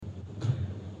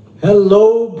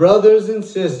Hello, brothers and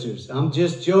sisters. I'm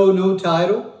just Joe, no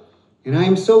title, and I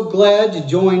am so glad to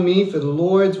join me for the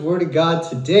Lord's Word of God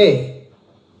today.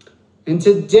 And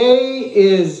today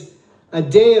is a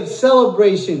day of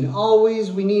celebration.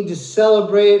 Always we need to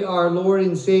celebrate our Lord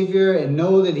and Savior and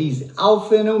know that He's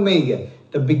Alpha and Omega,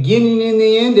 the beginning and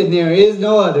the end, and there is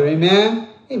no other. Amen?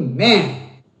 Amen.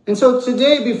 And so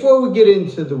today, before we get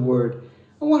into the Word,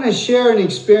 I want to share an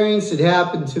experience that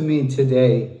happened to me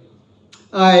today.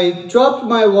 I dropped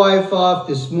my wife off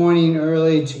this morning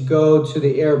early to go to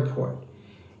the airport.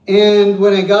 And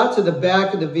when I got to the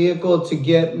back of the vehicle to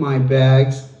get my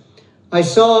bags, I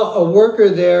saw a worker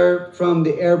there from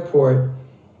the airport,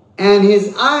 and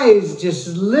his eyes just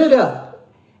lit up.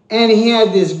 And he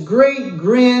had this great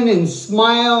grin and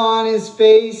smile on his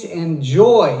face and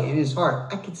joy in his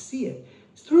heart. I could see it.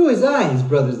 It's through his eyes,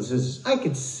 brothers and sisters. I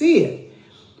could see it.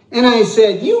 And I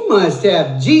said, "You must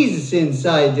have Jesus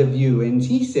inside of you." And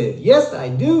he said, "Yes, I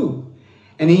do."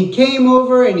 And he came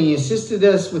over and he assisted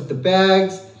us with the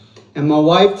bags. And my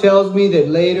wife tells me that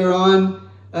later on,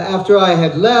 after I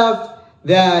had left,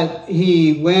 that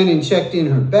he went and checked in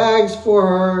her bags for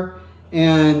her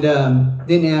and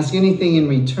didn't ask anything in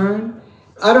return.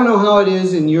 I don't know how it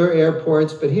is in your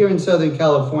airports, but here in Southern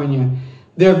California,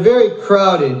 they're very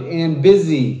crowded and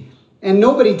busy, and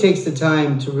nobody takes the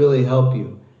time to really help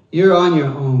you. You're on your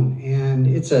own, and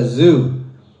it's a zoo.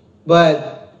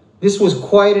 But this was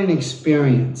quite an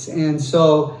experience. And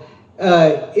so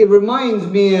it reminds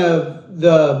me of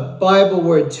the Bible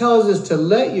where it tells us to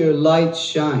let your light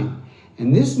shine.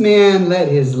 And this man let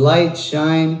his light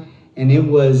shine, and it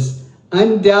was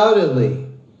undoubtedly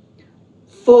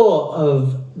full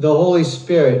of the Holy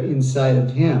Spirit inside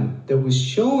of him that was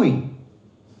showing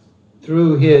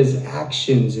through his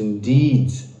actions and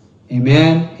deeds.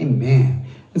 Amen? Amen.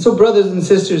 And so, brothers and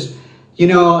sisters,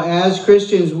 as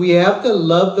Christians, we have to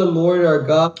love the Lord our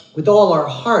God with all our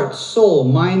heart, soul,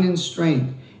 mind, and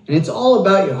strength. And it's all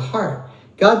about your heart.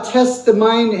 God tests the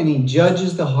mind and He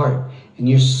judges the heart. And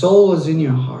your soul is in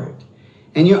your heart.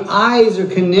 And your eyes are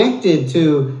connected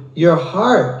to your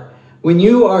heart. When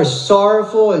you are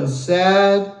sorrowful and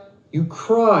sad, you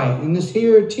cry. And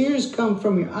tears come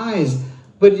from your eyes,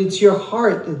 but it's your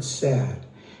heart that's sad.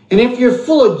 And if you're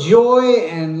full of joy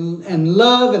and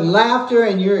love and laughter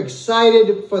and you're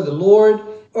excited for the Lord,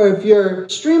 or if you're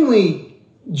extremely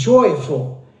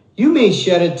joyful, you may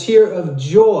shed a tear of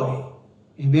joy.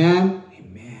 Amen?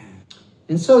 Amen.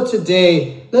 And so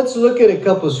today, let's look at a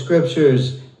couple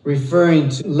scriptures referring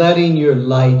to letting your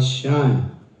light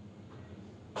shine.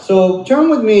 So turn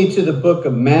with me to the book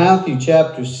of Matthew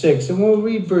chapter 6, and we'll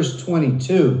read verse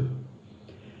 22.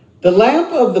 "The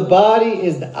lamp of the body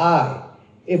is the eye.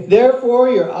 If therefore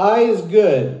your eye is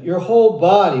good, your whole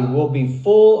body will be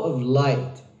full of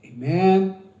light."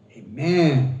 Amen.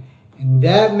 Amen. And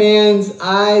that man's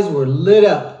eyes were lit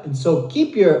up. And so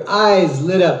keep your eyes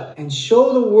lit up and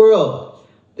show the world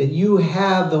that you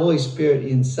have the Holy Spirit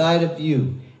inside of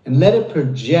you, and let it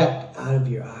project out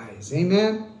of your eyes.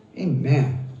 Amen.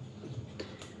 Amen.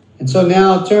 And so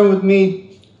now turn with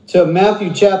me to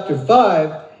Matthew chapter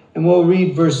 5, and we'll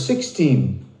read verse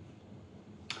 16.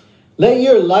 "Let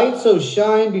your light so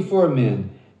shine before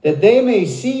men, that they may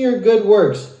see your good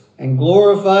works and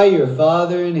glorify your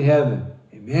Father in heaven."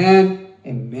 Amen.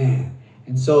 Amen.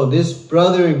 And so this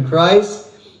brother in Christ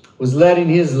was letting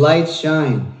his light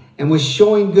shine and was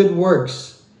showing good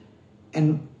works.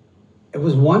 And it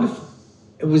was wonderful.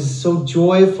 It was so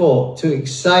joyful,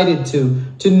 excited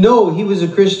to know he was a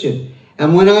Christian.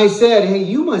 And when I said, "Hey,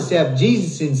 you must have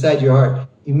Jesus inside your heart,"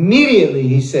 immediately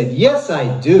he said, "Yes,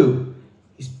 I do."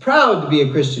 He's proud to be a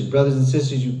Christian. Brothers and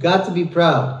sisters, you've got to be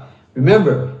proud.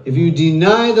 Remember, if you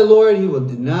deny the Lord, He will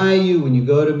deny you when you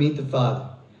go to meet the Father.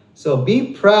 So be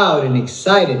proud and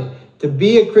excited to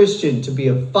be a Christian, to be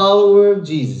a follower of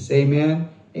Jesus. Amen.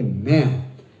 Amen.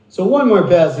 So one more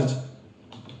passage.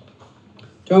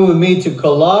 Turn with me to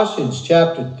Colossians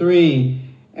chapter 3,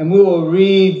 and we will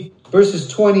read verses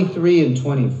 23 and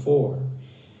 24.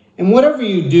 "And whatever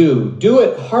you do, do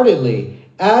it heartily,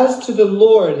 as to the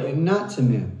Lord and not to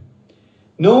men,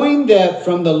 knowing that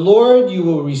from the Lord you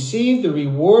will receive the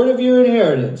reward of your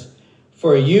inheritance,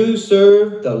 for you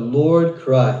serve the Lord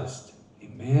Christ."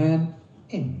 Amen.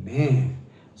 Amen.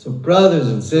 So brothers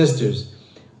and sisters,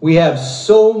 we have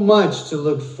so much to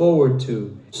look forward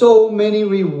to, so many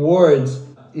rewards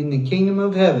in the kingdom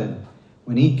of heaven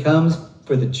when He comes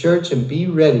for the church. And be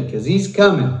ready, because He's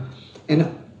coming. And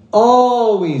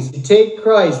always take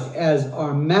Christ as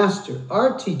our master,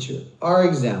 our teacher, our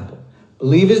example.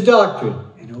 Believe His doctrine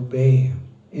and obey Him.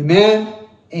 Amen.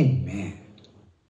 Amen.